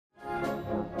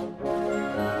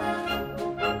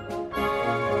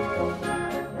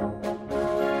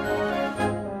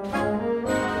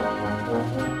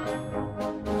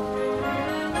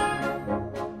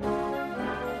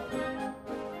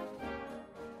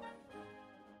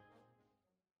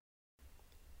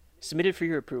submitted for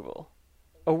your approval.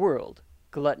 A world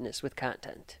gluttonous with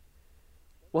content.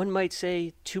 One might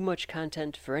say too much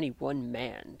content for any one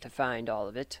man to find all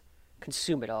of it,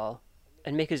 consume it all,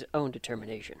 and make his own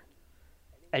determination.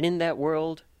 And in that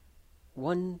world,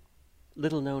 one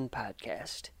little-known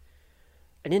podcast.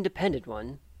 An independent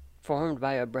one, formed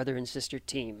by a brother and sister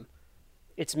team.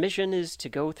 Its mission is to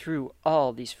go through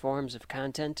all these forms of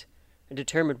content and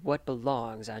determine what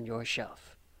belongs on your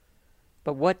shelf.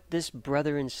 But what this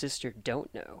brother and sister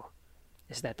don't know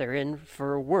is that they're in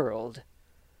for a world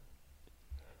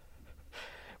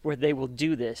where they will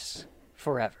do this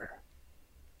forever.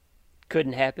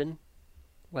 Couldn't happen?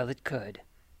 Well, it could.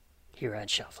 Here on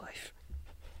Shelf Life.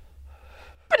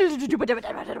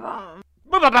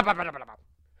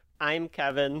 I'm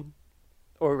Kevin,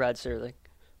 or Rod Serling.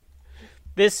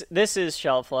 This is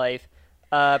Shelf Life,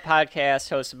 a podcast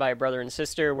hosted by a brother and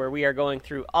sister where we are going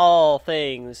through all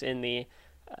things in the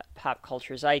pop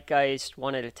culture zeitgeist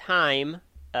one at a time,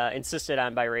 insisted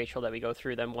on by Rachel that we go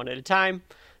through them one at a time,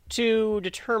 to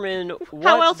determine what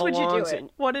How else would you do belongs it? in...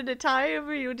 One at a time?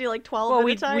 Or you would do like 12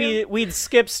 at a time? We'd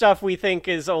skip stuff we think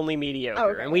is only mediocre,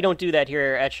 Okay. and we don't do that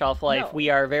here at Shelf Life. No. We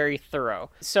are very thorough.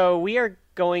 So we are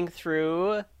going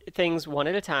through things one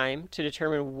at a time to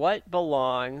determine what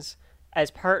belongs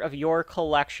as part of your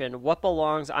collection, what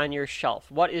belongs on your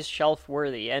shelf, what is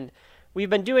shelf-worthy. And we've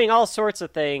been doing all sorts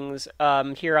of things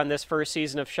here on this first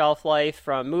season of Shelf Life,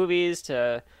 from movies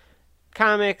to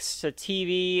comics to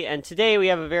TV, and today we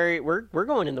have we're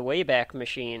going in the Wayback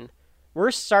Machine.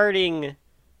 We're starting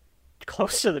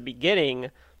close to the beginning,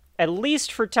 at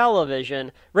least for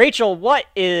television. Rachel, what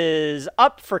is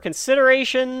up for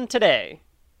consideration today?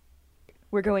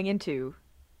 We're going into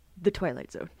the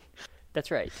Twilight Zone.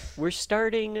 That's right. We're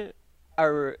starting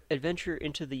our adventure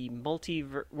into the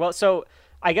multiverse. Well, so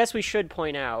I guess we should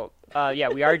point out, we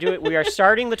are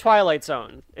starting the Twilight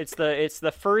Zone. It's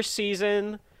the first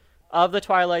season of the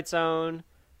Twilight Zone,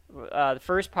 the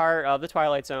first part of the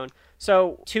Twilight Zone.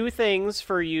 So, two things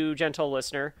for you, gentle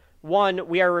listener. One,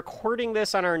 we are recording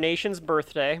this on our nation's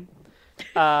birthday.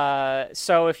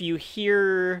 So if you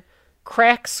hear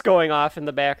cracks going off in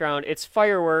the background, it's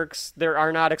fireworks. There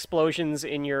are not explosions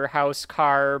in your house,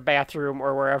 car, bathroom,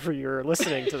 or wherever you're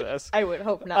listening to this. I would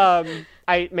hope not.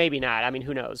 Maybe not. I mean,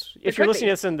 who knows? If could you're listening be.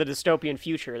 to this in the dystopian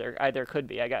future, there could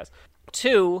be, I guess.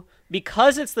 Two,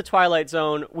 because it's the Twilight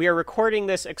Zone, we are recording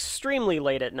this extremely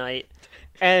late at night.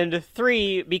 And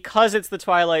three, because it's the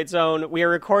Twilight Zone, we are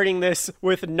recording this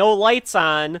with no lights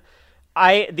on.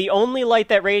 The only light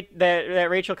that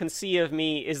Rachel can see of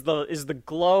me is the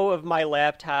glow of my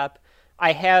laptop.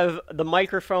 I have the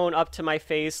microphone up to my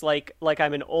face like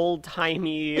I'm an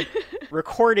old-timey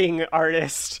recording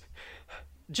artist,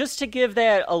 just to give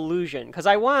that illusion, because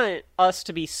I want us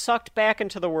to be sucked back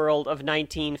into the world of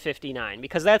 1959,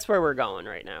 because that's where we're going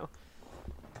right now.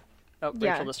 Oh,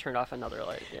 Yeah. Rachel just turned off another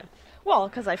light, yeah. Well,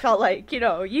 because I felt like,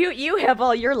 you have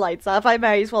all your lights off. I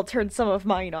might as well turn some of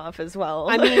mine off as well.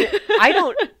 I mean,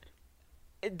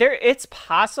 it's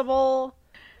possible.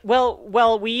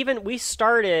 Well, we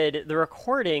started the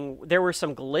recording. There were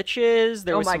some glitches.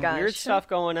 There was some weird stuff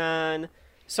going on.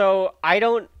 So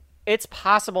it's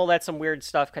possible that some weird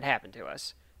stuff could happen to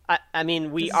us. I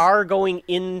mean, we are going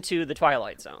into the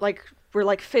Twilight Zone. Like,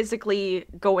 we're physically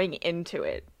going into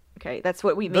it. Okay, that's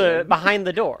what we mean. Behind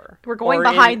the door. We're going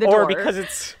behind the door. Or because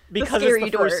it's the scary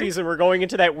first door. season, we're going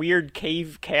into that weird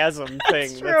cave chasm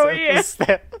thing. That's true,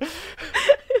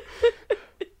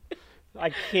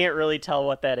 I can't really tell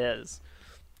what that is.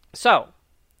 So,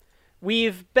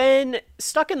 we've been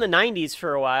stuck in the 90s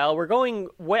for a while. We're going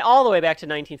all the way back to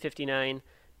 1959.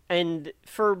 And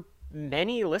for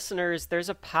many listeners, there's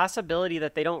a possibility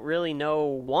that they don't really know,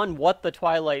 one, what the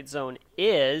Twilight Zone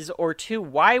is, or two,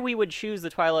 why we would choose the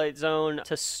Twilight Zone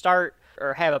to start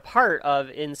or have a part of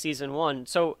in season one.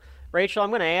 So, Rachel, I'm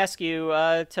going to ask you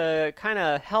to kind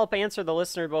of help answer the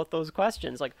listener both those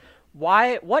questions. Like,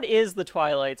 what is the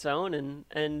Twilight Zone,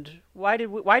 and why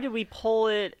did we pull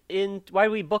it in? Why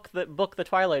did we book the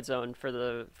Twilight Zone for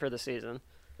the season?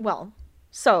 Well,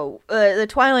 so the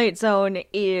Twilight Zone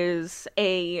is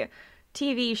a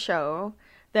TV show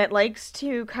that likes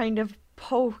to kind of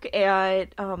poke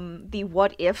at the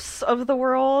what ifs of the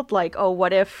world, like, oh,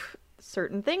 what if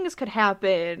certain things could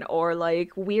happen, or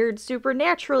like weird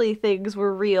supernaturally things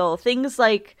were real, things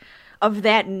like of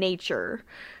that nature.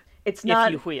 It's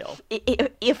not,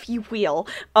 if you will,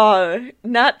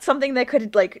 not something that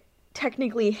could like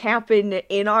technically happen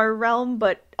in our realm,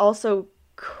 but also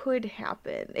could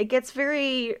happen. It gets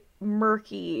very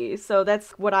murky. So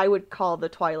that's what I would call the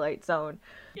Twilight Zone.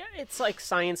 Yeah, it's like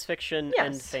science fiction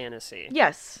and Yes. fantasy.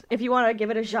 Yes, if you want to give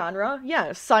it a genre,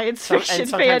 yes, science So- fiction, and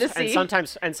sometimes,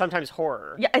 fantasy. and sometimes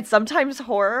horror. Yeah, and sometimes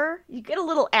horror. You get a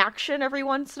little action every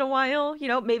once in a while. You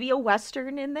know, maybe a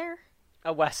western in there.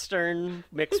 A western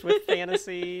mixed with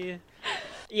fantasy.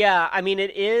 Yeah, I mean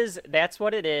that's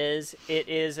what it is.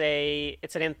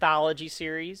 It's an anthology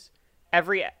series.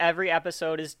 Every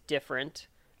episode is different.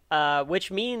 Which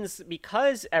means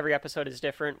because every episode is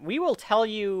different, we don't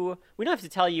have to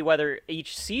tell you whether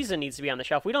each season needs to be on the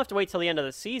shelf. We don't have to wait till the end of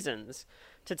the seasons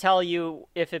to tell you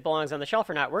if it belongs on the shelf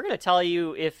or not. We're going to tell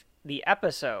you if the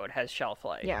episode has shelf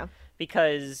life. Yeah.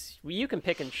 Because you can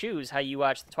pick and choose how you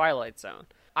watch The Twilight Zone.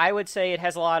 I would say it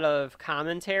has a lot of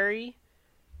commentary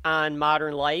on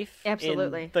modern life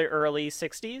Absolutely. in the early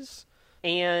 60s.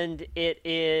 And it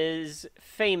is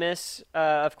famous,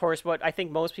 of course, what I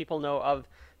think most people know of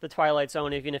The Twilight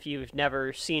Zone, even if you've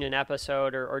never seen an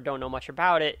episode or don't know much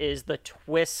about it, is the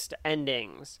twist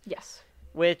endings. Yes.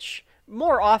 Which,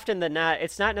 more often than not,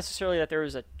 it's not necessarily that there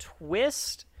was a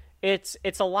twist. It's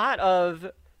a lot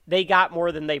of they got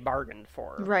more than they bargained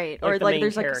for. Right. Like Or the like main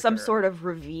there's like some character. sort of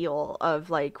reveal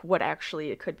of like what actually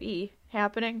it could be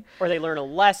happening. Or they learn a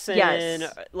lesson. Yes.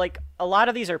 Like, a lot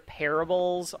of these are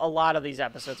parables. A lot of these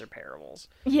episodes are parables.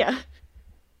 Yeah.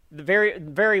 Very,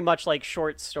 very much like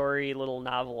short story little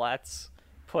novelettes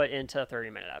put into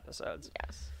 30-minute episodes.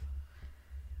 Yes.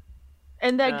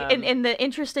 And and the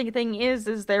interesting thing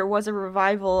is there was a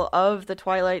revival of the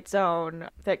Twilight Zone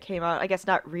that came out, I guess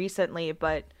not recently,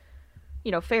 but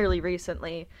fairly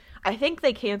recently. I think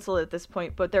they canceled at this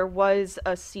point, but there was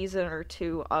a season or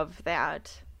two of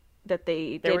that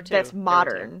they There were did two. that's There were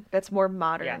modern. two. That's more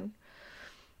modern. Yeah.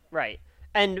 Right.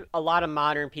 And a lot of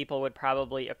modern people would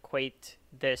probably equate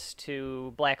this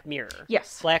to Black Mirror.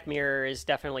 Yes. Black Mirror is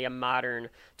definitely a modern.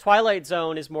 Twilight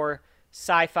Zone is more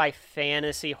sci-fi,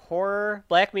 fantasy, horror.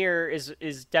 Black Mirror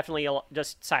is definitely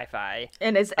just sci-fi.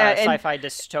 And is Sci-fi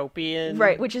dystopian.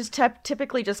 right, which is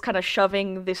typically just kind of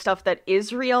shoving the stuff that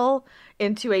is real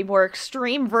into a more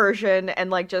extreme version and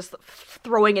like just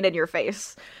throwing it in your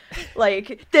face.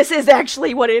 Like, this is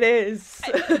actually what it is.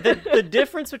 The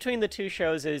difference between the two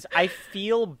shows is I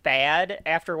feel bad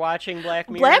after watching Black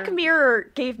Mirror. Black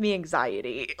Mirror gave me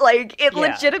anxiety. Like, it Yeah.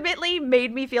 legitimately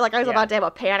made me feel like I was Yeah. about to have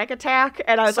a panic attack,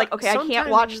 and I was like, okay, I can't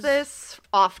watch sometimes- this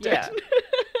often. Yeah.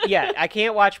 Yeah, I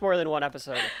can't watch more than one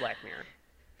episode of Black Mirror.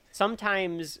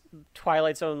 Sometimes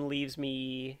Twilight Zone leaves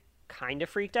me kind of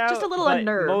freaked out. Just a little but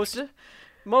unnerved.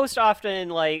 Most often,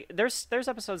 like, there's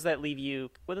episodes that leave you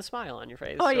with a smile on your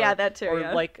face. Oh, yeah, that too, Or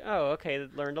yeah. like, oh, okay,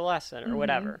 learned a lesson or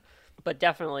whatever. But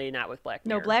definitely not with Black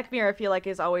Mirror. No, Black Mirror I feel like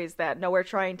is always that. No, we're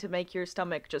trying to make your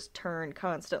stomach just turn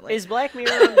constantly. Is Black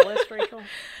Mirror on the list, Rachel?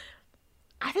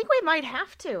 I think we might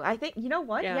have to. I think, you know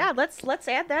what? Yeah. Yeah, let's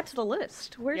add that to the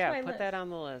list. Where's Yeah, my put list? that on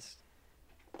the list.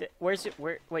 Where's it?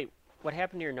 Wait, what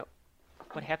happened to your note?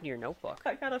 What happened to your notebook?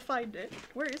 I gotta find it.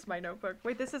 Where is my notebook?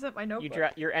 Wait, this isn't my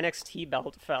notebook. Your NXT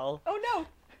belt fell. Oh no!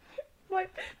 What?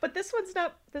 But this one's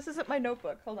not. This isn't my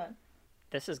notebook. Hold on.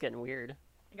 This is getting weird.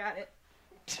 I got it.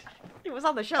 It was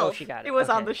on the shelf. Oh, she got it. It was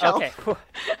on Okay. the shelf. Okay.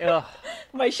 Whew. Ugh.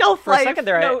 My shelf For a life second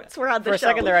there, notes were on the for a shelf.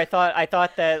 second there, I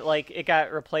thought that like it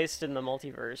got replaced in the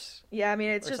multiverse Yeah, I mean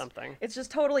it's or just something. it's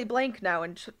just totally blank now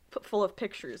and full of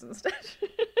pictures instead.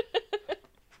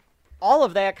 All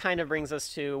of that kind of brings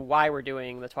us to why we're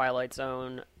doing the Twilight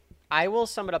Zone. I will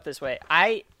sum it up this way.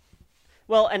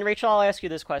 And Rachel, I'll ask you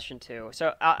this question too.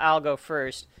 So I'll go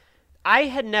first. I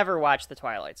had never watched the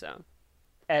Twilight Zone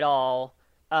at all.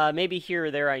 Maybe here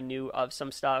or there I knew of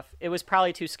some stuff. It was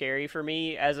probably too scary for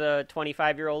me as a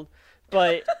 25-year-old,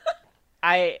 but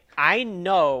I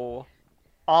know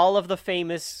all of the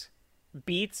famous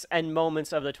beats and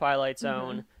moments of the Twilight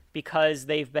Zone because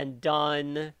they've been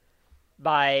done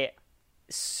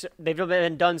they've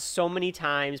been done so many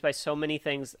times by so many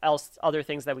other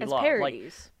things that we As love,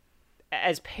 parodies. like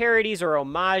as parodies or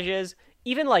homages,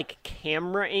 even like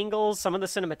camera angles. Some of the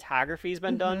cinematography's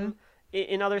been done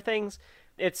in other things.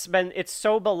 It's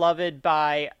so beloved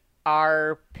by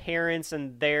our parents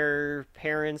and their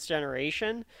parents'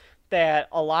 generation that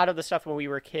a lot of the stuff when we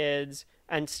were kids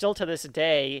and still to this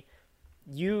day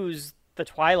use the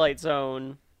Twilight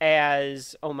Zone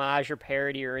as homage or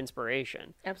parody or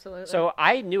inspiration. Absolutely. So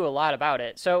I knew a lot about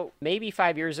it. So maybe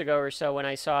 5 years ago or so when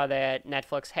I saw that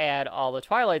Netflix had all the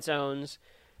Twilight Zones,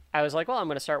 I was like, well, I'm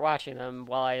going to start watching them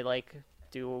while I like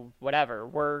do whatever,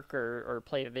 work or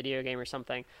play a video game or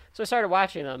something. So I started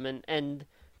watching them and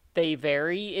they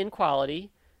vary in quality,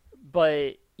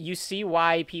 but you see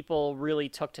why people really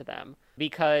took to them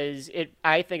because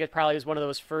I think it probably was one of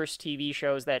those first TV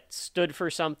shows that stood for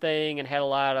something and had a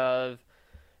lot of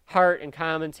heart and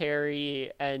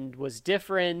commentary and was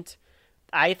different.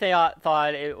 I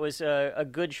thought it was a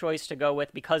good choice to go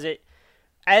with because it,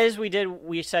 as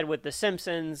we said with The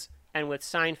Simpsons and with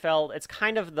Seinfeld, it's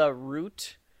kind of the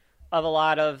root of a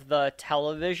lot of the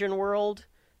television world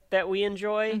that we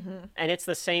enjoy. And it's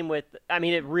the same with, I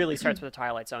mean, it really starts with the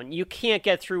Twilight Zone. You can't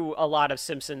get through a lot of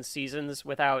Simpsons seasons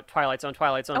without Twilight Zone,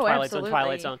 Twilight Zone, Twilight Zone,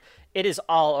 Twilight Zone. It is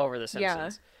all over the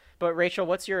Simpsons. Yeah. But Rachel,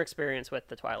 what's your experience with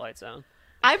the Twilight Zone?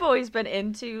 I've always been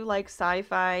into like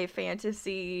sci-fi,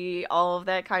 fantasy, all of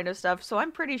that kind of stuff. So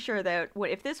I'm pretty sure that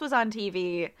if this was on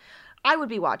TV, I would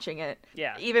be watching it.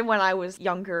 Yeah. Even when I was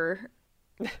younger,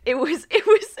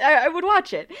 I would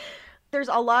watch it. There's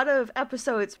a lot of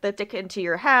episodes that stick into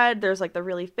your head. There's like the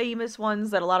really famous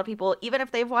ones that a lot of people, even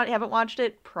if haven't watched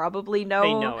it, probably know.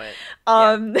 They know it.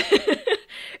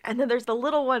 And then there's the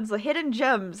little ones, the hidden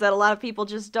gems that a lot of people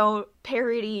just don't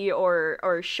parody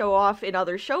or show off in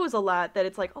other shows a lot. That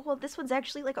it's like, oh, well, this one's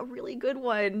actually like a really good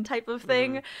one type of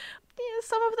thing. Yeah,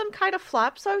 some of them kind of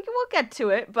flop, so we'll get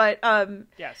to it. But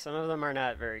yeah, some of them are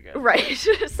not very good. Right.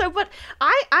 So, but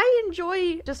I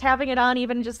enjoy just having it on,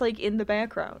 even just like in the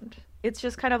background. It's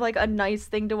just kind of like a nice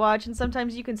thing to watch, and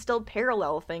sometimes you can still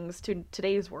parallel things to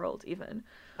today's world, even.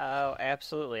 Oh,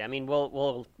 absolutely. I mean,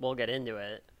 we'll get into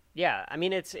it. Yeah, I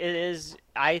mean, it is.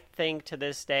 I think to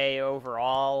this day,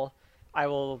 overall, I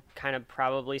will kind of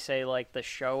probably say like the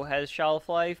show has shelf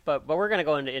life, but we're gonna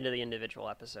go into the individual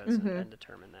episodes and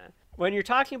determine that. When you're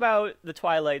talking about the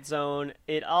Twilight Zone,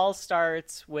 it all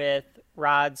starts with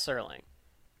Rod Serling.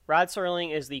 Rod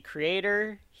Serling is the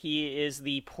creator. He is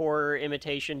the poor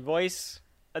imitation voice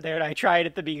that I tried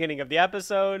at the beginning of the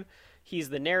episode. He's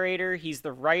the narrator. He's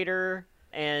the writer,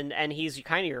 and he's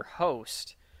kind of your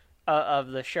host of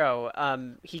the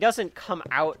show. He doesn't come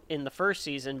out in the first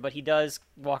season, but he does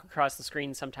walk across the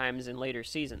screen sometimes in later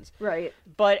seasons. Right.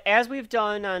 But as we've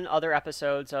done on other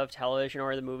episodes of television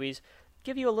or the movies,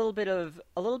 give you a little bit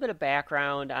of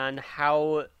background on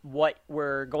how what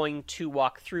we're going to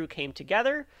walk through came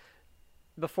together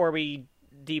before we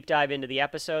deep dive into the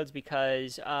episodes,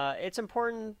 because it's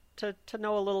important to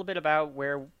know a little bit about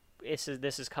where this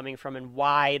is coming from and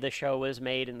why the show was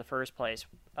made in the first place.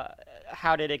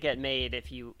 How did it get made,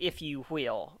 if you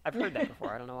will? I've heard that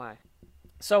before. I don't know why.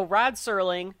 So Rod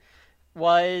Serling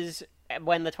was,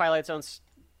 when the Twilight Zone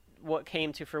what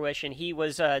came to fruition, he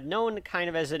was known kind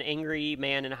of as an angry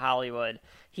man in Hollywood.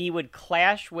 He would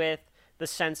clash with the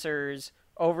censors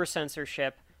over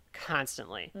censorship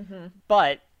constantly.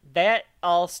 But that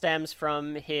all stems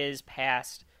from his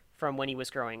past, from when he was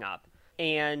growing up,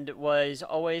 and was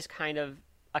always kind of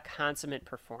a consummate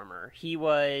performer. He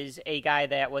was a guy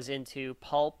that was into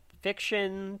pulp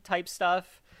fiction type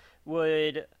stuff,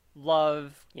 would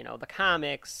love, the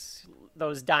comics,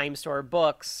 those dime store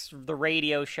books, the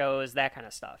radio shows, that kind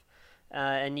of stuff.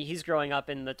 And he's growing up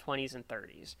in the 20s and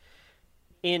 30s.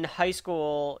 In high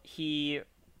school, he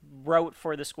wrote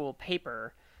for the school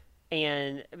paper,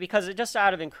 and because it just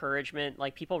out of encouragement,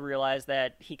 like, people realized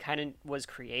that he kind of was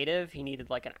creative. He needed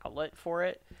like an outlet for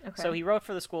it. Okay. So he wrote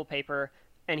for the school paper,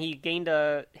 and he gained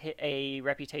a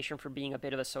reputation for being a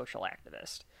bit of a social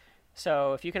activist.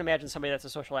 So if you can imagine somebody that's a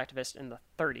social activist in the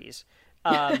 30s,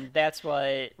 that's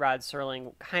what Rod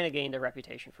Serling kind of gained a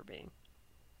reputation for being.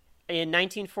 In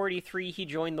 1943, he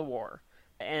joined the war,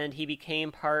 and he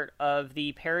became part of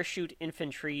the Parachute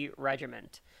Infantry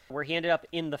Regiment, where he ended up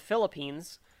in the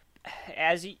Philippines.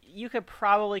 As you could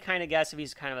probably kind of guess, if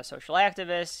he's kind of a social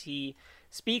activist, he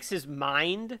speaks his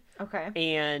mind. Okay.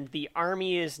 And the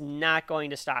army is not going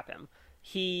to stop him.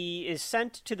 He is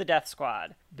sent to the death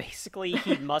squad. Basically,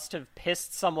 he must have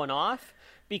pissed someone off,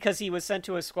 because he was sent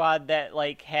to a squad that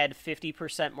like had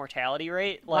 50% mortality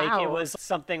rate. Like, wow. It was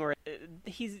something where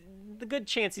he's the good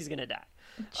chance he's gonna die.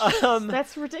 Jeez,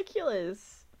 that's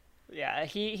ridiculous. Yeah,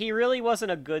 he really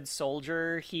wasn't a good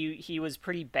soldier. He was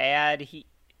pretty bad.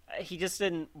 He just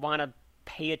didn't want to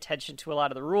pay attention to a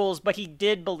lot of the rules, but he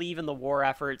did believe in the war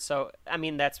effort. So, I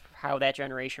mean, that's how that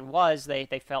generation was. They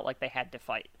felt like they had to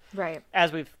fight. Right.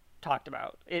 As we've talked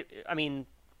about. I mean,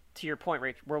 to your point,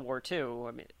 Rach, World War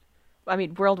II, I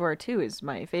mean, World War II is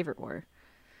my favorite war.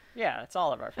 Yeah, it's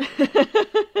all of our favorite.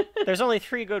 There's only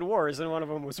 3 good wars, and one of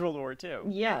them was World War II.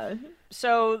 Yeah.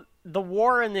 So the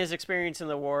war and his experience in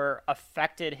the war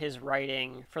affected his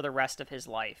writing for the rest of his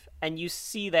life. And you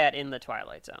see that in the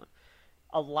Twilight Zone.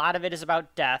 A lot of it is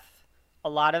about death. A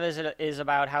lot of it is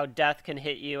about how death can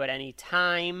hit you at any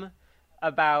time.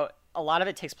 A lot of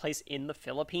it takes place in the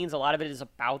Philippines. A lot of it is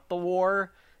about the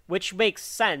war, which makes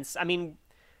sense. I mean,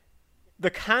 the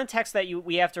context that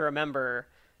we have to remember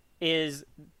is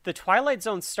the Twilight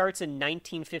Zone starts in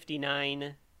 1959,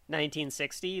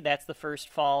 1960. That's the first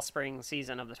fall spring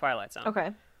season of the Twilight Zone.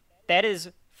 Okay. That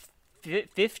is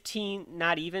 15,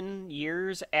 not even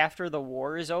years after the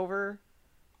war is over.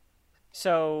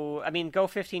 So, I mean, go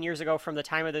 15 years ago from the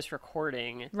time of this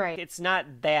recording. Right. It's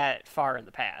not that far in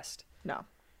the past. No,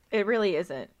 it really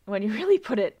isn't when you really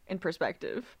put it in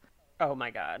perspective. Oh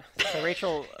my god. So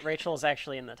Rachel's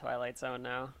actually in the Twilight Zone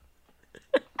now.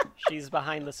 She's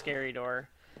behind the scary door.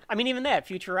 I mean, even that,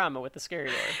 Futurama with the scary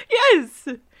door. Yes!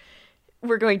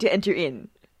 We're going to enter in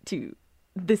to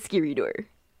the scary door.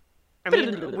 I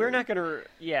mean, we're not gonna...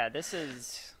 Yeah, this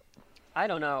is... I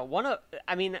don't know.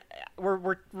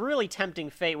 We're really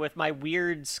tempting fate with my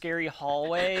weird, scary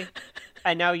hallway,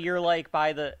 and now you're like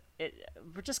by the...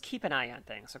 We're just keep an eye on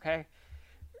things, okay?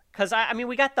 Because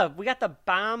we got the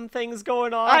bomb things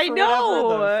going on. I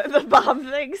know the bomb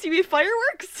things. You mean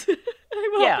fireworks?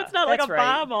 I hope it's not like a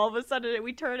bomb. All of a sudden,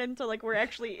 we turn into like we're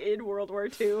actually in World War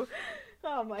II.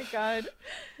 Oh my god.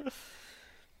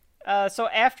 So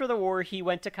after the war, he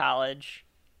went to college,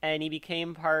 and he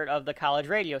became part of the college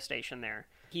radio station there.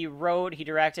 He wrote, he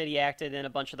directed, he acted in a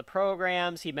bunch of the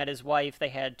programs. He met his wife. They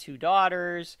had 2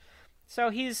 daughters. So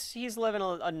he's living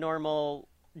a normal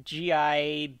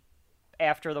GI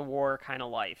after the war kind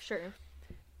of life. Sure.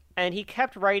 And he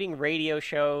kept writing radio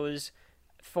shows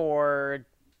for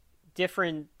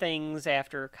different things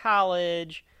after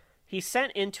college. He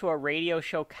sent into a radio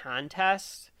show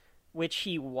contest, which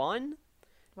he won.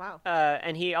 Wow.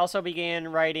 And he also began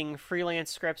writing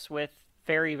freelance scripts with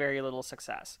very, very little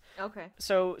success. Okay.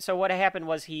 So what happened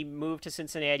was he moved to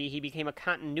Cincinnati. He became a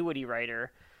continuity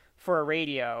writer for a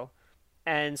radio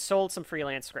and sold some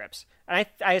freelance scripts. And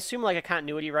I assume like a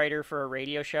continuity writer for a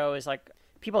radio show is like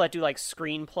people that do like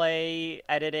screenplay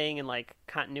editing and like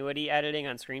continuity editing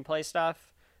on screenplay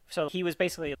stuff. So he was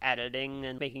basically editing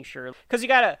and making sure, because you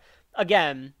gotta,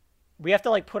 again, we have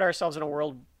to like put ourselves in a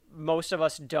world most of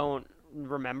us don't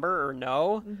remember or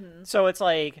know. Mm-hmm. So it's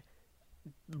like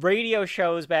radio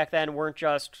shows back then weren't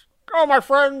just, oh my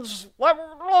friends,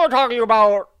 we're talking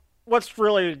about what's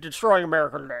really destroying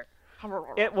America today.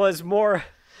 It was more,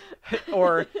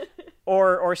 or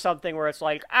something where it's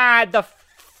like, the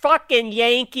fucking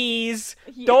Yankees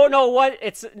don't know what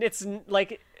it's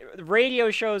like.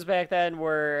 Radio shows back then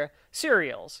were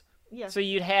serials. Yeah. So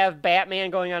you'd have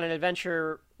Batman going on an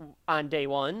adventure on day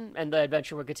 1, and the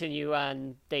adventure would continue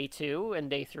on day 2 and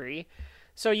day 3.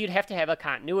 So you'd have to have a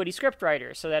continuity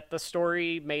scriptwriter so that the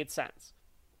story made sense.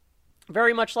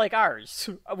 Very much like ours.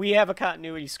 We have a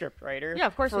continuity scriptwriter. Yeah,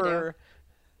 of course we do.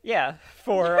 Yeah,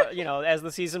 for as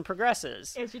the season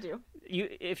progresses. Yes, you do.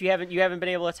 If you haven't been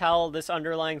able to tell this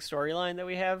underlying storyline that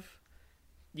we have,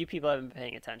 you people haven't been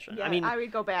paying attention. Yeah, I mean, I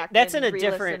would go back. That's and in a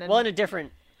different. and... Well, in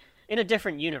a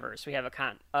different universe, we have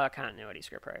a continuity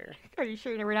scriptwriter. Are you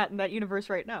sure we're not in that universe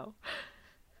right now?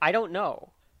 I don't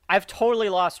know. I've totally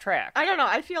lost track. I don't know.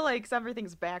 I feel like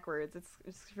everything's backwards.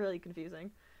 It's really confusing.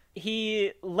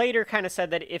 He later kind of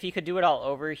said that if he could do it all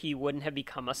over, he wouldn't have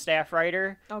become a staff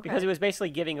writer because he was basically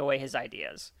giving away his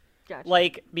ideas. Gotcha.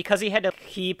 Like, because he had to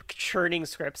keep churning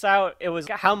scripts out, it was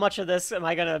how much of this am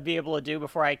I going to be able to do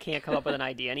before I can't come up with an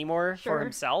idea anymore for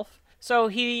himself? So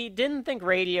he didn't think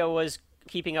radio was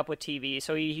keeping up with TV,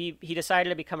 so he decided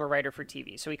to become a writer for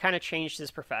TV. So he kind of changed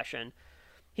his profession.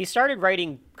 He started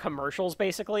writing commercials,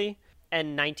 basically,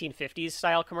 and 1950s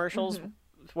style commercials,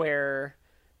 where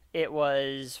it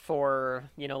was for,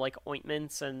 like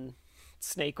ointments and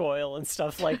snake oil and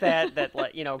stuff like that,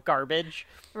 garbage.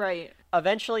 Right.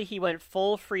 Eventually, he went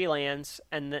full freelance,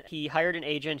 and he hired an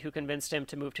agent who convinced him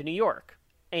to move to New York.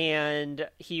 And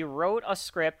he wrote a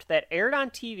script that aired on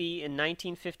TV in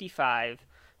 1955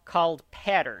 called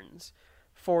Patterns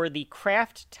for the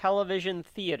Kraft Television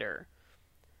Theater,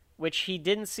 which he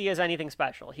didn't see as anything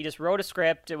special. He just wrote a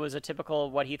script. It was a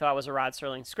typical, what he thought was a Rod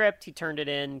Serling script. He turned it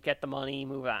in, get the money,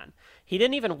 move on. He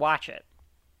didn't even watch it.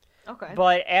 Okay.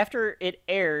 But after it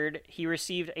aired, he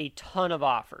received a ton of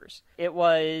offers. It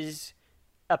was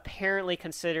apparently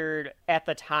considered, at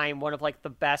the time, one of like the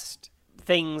best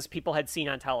things people had seen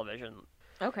on television.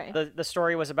 Okay. The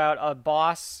story was about a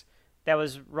boss that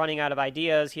was running out of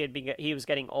ideas. He was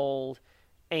getting old,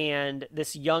 and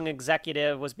this young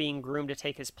executive was being groomed to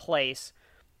take his place.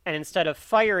 And instead of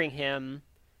firing him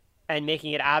and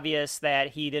making it obvious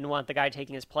that he didn't want the guy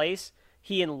taking his place,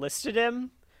 he enlisted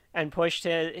him and pushed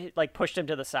him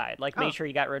to the side, made sure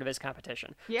he got rid of his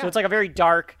competition. Yeah. So it's like a very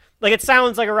dark, it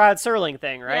sounds like a Rod Serling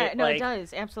thing, right? Yeah, no, it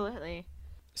does, absolutely.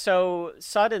 So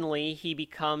suddenly he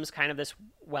becomes kind of this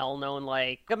well-known,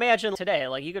 imagine today,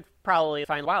 you could probably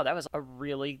find, wow, that was a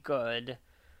really good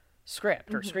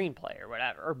script or screenplay or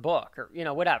whatever, or book or,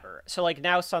 whatever. So like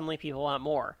now suddenly people want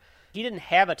more. He didn't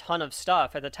have a ton of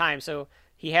stuff at the time, so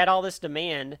he had all this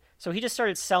demand. So he just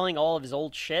started selling all of his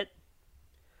old shit,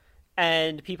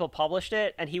 and people published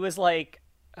it, and he was like,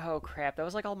 oh crap, that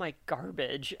was like all my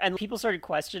garbage. And people started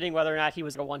questioning whether or not he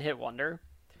was a one-hit wonder.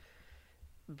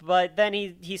 But then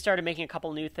he started making a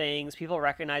couple new things. People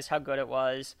recognized how good it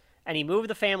was. And he moved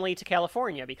the family to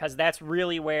California because that's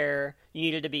really where you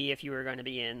needed to be if you were going to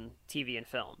be in TV and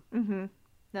film. Mm-hmm.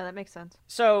 No, that makes sense.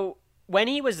 So when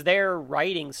he was there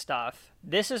writing stuff,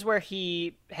 this is where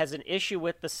he has an issue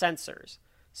with the censors.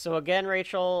 So again,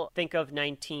 Rachel, think of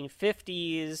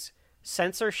 1950s.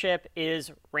 Censorship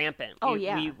is rampant. Oh,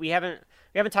 yeah. We haven't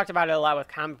talked about it a lot with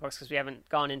comic books because we haven't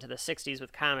gone into the 60s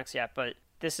with comics yet, but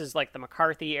this is like the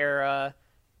McCarthy era.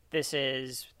 This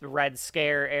is the Red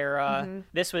Scare era.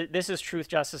 Mm-hmm. This is truth,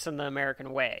 justice, and the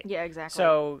American way. Yeah, exactly.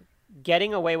 So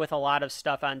getting away with a lot of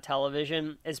stuff on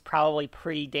television is probably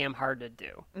pretty damn hard to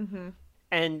do. Mm-hmm.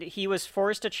 And he was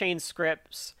forced to change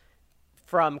scripts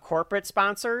from corporate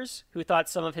sponsors who thought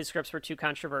some of his scripts were too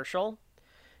controversial.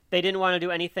 They didn't want to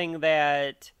do anything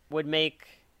that would make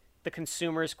the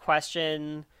consumers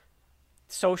question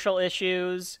social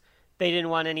issues. They didn't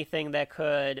want anything that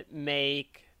could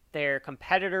make their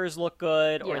competitors look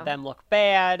good or them look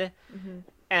bad. Mm-hmm.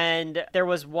 And there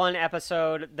was one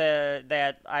episode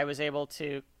that I was able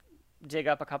to dig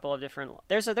up a couple of different.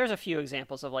 There's a few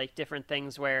examples of like different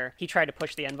things where he tried to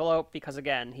push the envelope because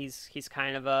again he's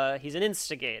kind of he's an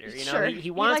instigator. Sure.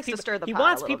 He wants people. To stir the he pot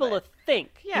wants a people bit. to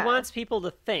think. Yeah. He wants people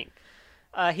to think.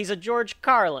 He's a George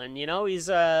Carlin. He's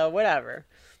whatever.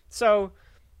 So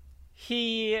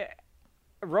he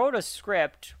wrote a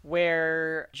script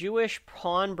where Jewish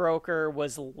pawnbroker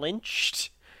was lynched,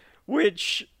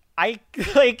 which I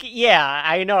like. Yeah,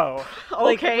 I know.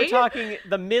 Like, Okay. we're talking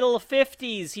the middle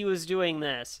 50s. He was doing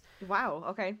this. Wow.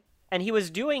 Okay. And he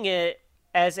was doing it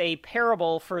as a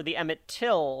parable for the Emmett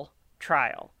Till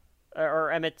trial,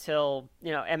 or Emmett Till.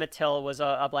 Emmett Till was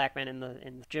a black man in the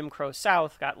Jim Crow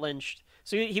South, got lynched.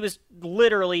 So he was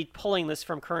literally pulling this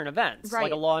from current events, Right.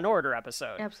 like a Law and Order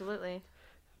episode. Absolutely.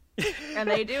 And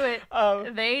they do it.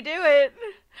 They do it.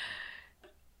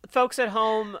 Folks at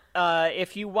home,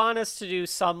 if you want us to do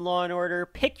some Law and Order,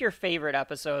 pick your favorite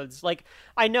episodes. Like,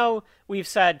 I know we've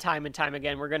said time and time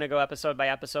again, we're going to go episode by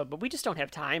episode, but we just don't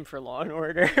have time for Law and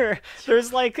Order.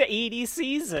 There's like 80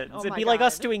 seasons. Oh It'd my be like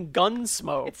us God. doing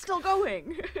Gunsmoke. It's still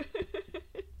going.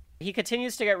 He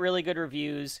continues to get really good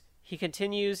reviews. He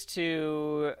continues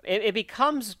to... It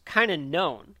becomes kind of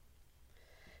known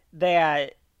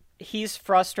that he's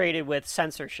frustrated with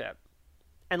censorship.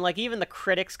 And like even the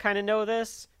critics kind of know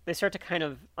this. They start to kind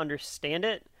of understand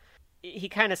it. He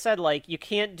kind of said like, you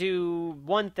can't do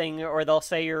one thing or they'll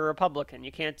say you're a Republican.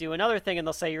 You can't do another thing and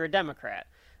they'll say you're a Democrat.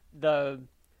 The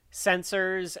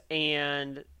censors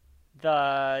and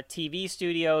the TV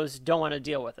studios don't want to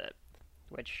deal with it,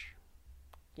 which,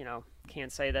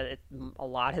 can't say that a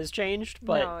lot has changed,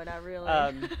 but no, not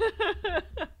really.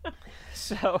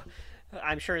 So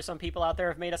I'm sure some people out there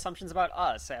have made assumptions about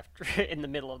us in the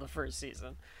middle of the first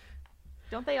season.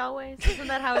 Don't they always? Isn't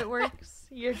that how it works?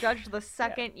 You're judged the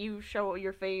second you show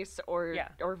your face or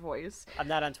voice. I'm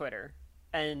not on Twitter.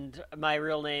 And my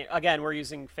real name, again, we're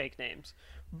using fake names.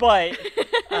 But,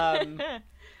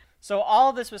 so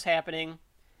all this was happening.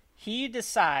 He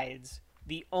decides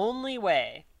the only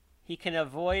way he can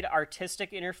avoid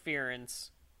artistic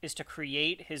interference is to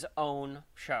create his own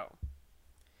show.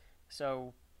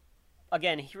 So,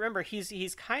 again, remember,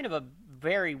 he's kind of a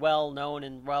very well-known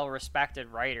and well-respected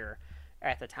writer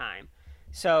at the time.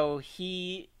 So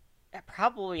he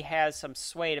probably has some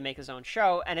sway to make his own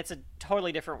show, and it's a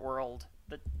totally different world,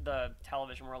 the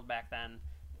television world back then.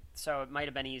 So it might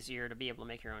have been easier to be able to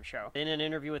make your own show. In an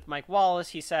interview with Mike Wallace,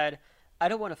 he said, "I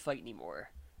don't want to fight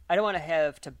anymore. I don't want to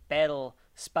have to battle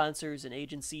sponsors and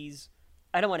agencies.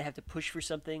 I don't want to have to push for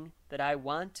something that I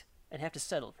want and have to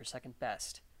settle for second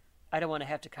best. I don't want to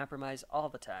have to compromise all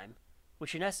the time,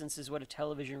 which in essence is what a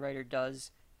television writer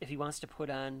does if he wants to put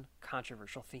on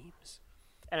controversial themes."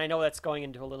 And I know that's going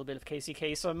into a little bit of Casey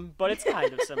Kasem, but it's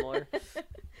kind of similar.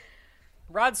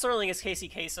 Rod Serling is Casey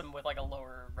Kasem with like a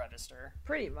lower register.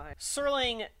 Pretty much.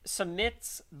 Serling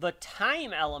submits the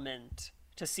time element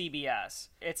to CBS.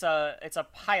 It's a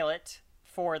pilot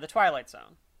for the Twilight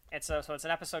Zone. So it's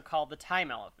an episode called The Time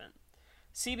Element.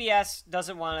 CBS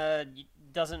doesn't want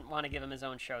to give him his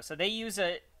own show, so they use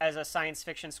it as a science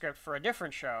fiction script for a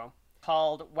different show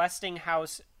called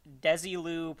Westinghouse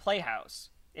Desilu Playhouse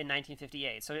in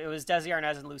 1958. So it was Desi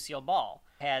Arnaz and Lucille Ball.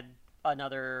 Had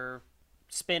another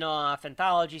spin-off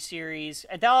anthology series.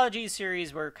 Anthology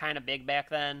series were kind of big back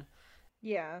then.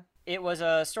 Yeah. It was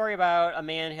a story about a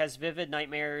man who has vivid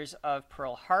nightmares of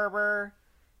Pearl Harbor.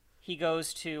 He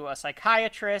goes to a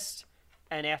psychiatrist,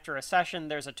 and after a session,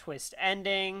 there's a twist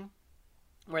ending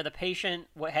where the patient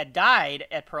had died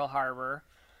at Pearl Harbor,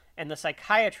 and the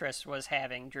psychiatrist was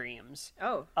having dreams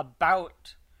Oh.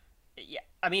 about. Yeah,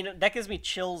 I mean that gives me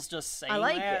chills just saying I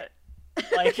like that. it.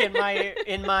 Like in my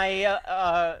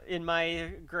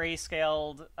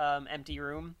grayscaled empty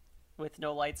room with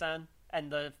no lights on,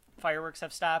 and the fireworks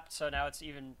have stopped, so now it's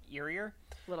even eerier.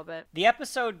 A little bit. The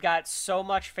episode got so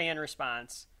much fan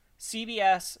response,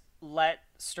 CBS let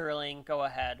Sterling go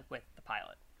ahead with the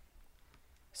pilot.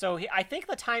 So I think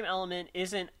the time element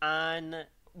isn't on.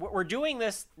 We're doing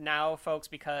this now, folks,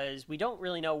 because we don't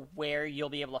really know where you'll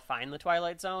be able to find the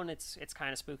Twilight Zone. It's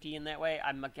kind of spooky in that way.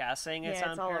 I'm guessing it's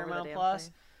on all over the Paramount damn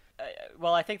Plus. thing.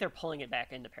 Well, I think they're pulling it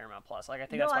back into Paramount Plus. Like I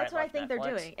think No, that's why that's what I think they're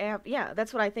doing. Yeah,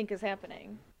 that's what I think is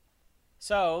happening.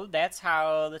 So that's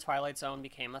how the Twilight Zone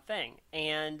became a thing.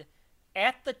 And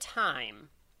at the time,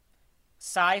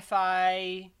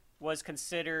 sci-fi was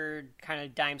considered kind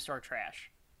of dime store trash.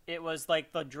 It was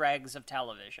like the dregs of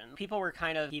television. People were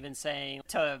kind of even saying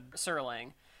to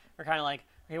Serling, we're kind of like,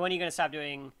 hey, when are you going to stop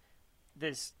doing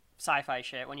this sci-fi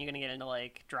shit? When are you going to get into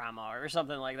like drama or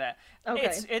something like that?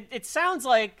 Okay. It sounds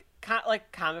like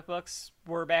comic books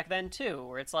were back then too,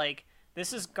 where it's like,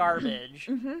 this is garbage.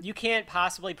 You can't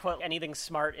possibly put anything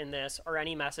smart in this or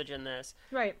any message in this.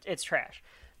 Right. It's trash.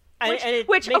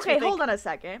 Which okay, hold on a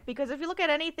second. Because if you look at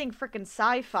anything freaking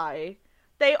sci-fi,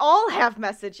 they all have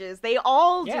messages. They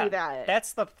all do that.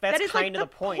 That's That is kind like of the the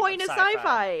point point of of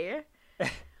sci-fi.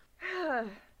 sci-fi.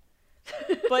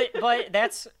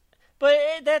 but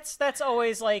that's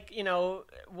always like, you know,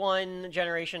 one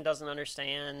generation doesn't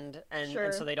understand and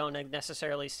Sure. so they don't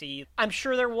necessarily see. I'm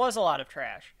sure there was a lot of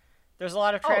trash. There's a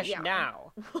lot of trash yeah.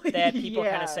 now that people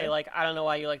kind Yeah. of say like, I don't know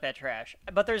why you like that trash.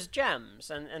 But there's gems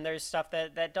and there's stuff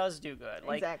that does do good.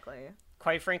 Like, Exactly.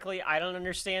 quite frankly, I don't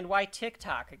understand why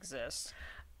TikTok exists.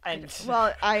 And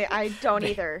Well, I don't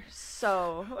either.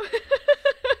 So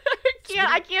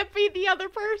I can't be the other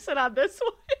person on this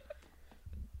one.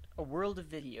 a world of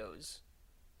videos,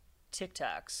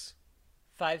 TikToks,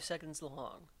 5 seconds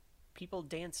long, people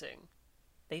dancing.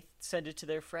 They send it to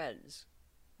their friends.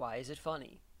 Why is it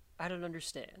funny? I don't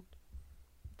understand.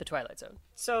 The Twilight Zone.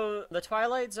 So, the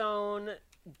Twilight Zone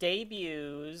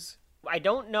debuts. I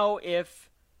don't know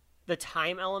if the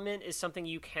time element is something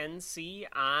you can see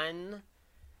on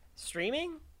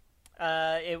streaming.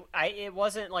 It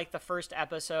wasn't like the first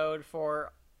episode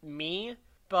for me,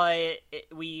 but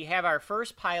we have our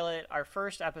first pilot, our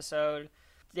first episode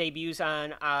debuts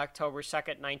on October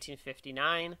 2nd,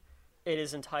 1959. It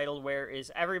is entitled Where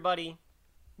Is Everybody?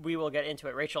 We will get into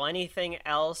it. Rachel, anything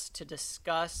else to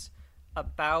discuss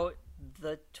about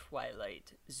the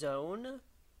Twilight Zone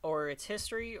or its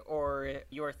history or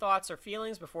your thoughts or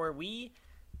feelings before we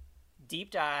deep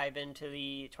dive into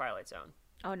the Twilight Zone?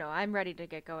 Oh no, I'm ready to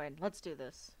get going. Let's do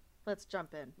this. Let's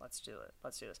jump in. Let's do it.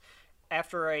 Let's do this.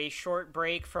 After a short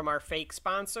break from our fake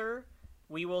sponsor,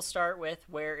 we will start with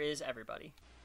Where Is Everybody?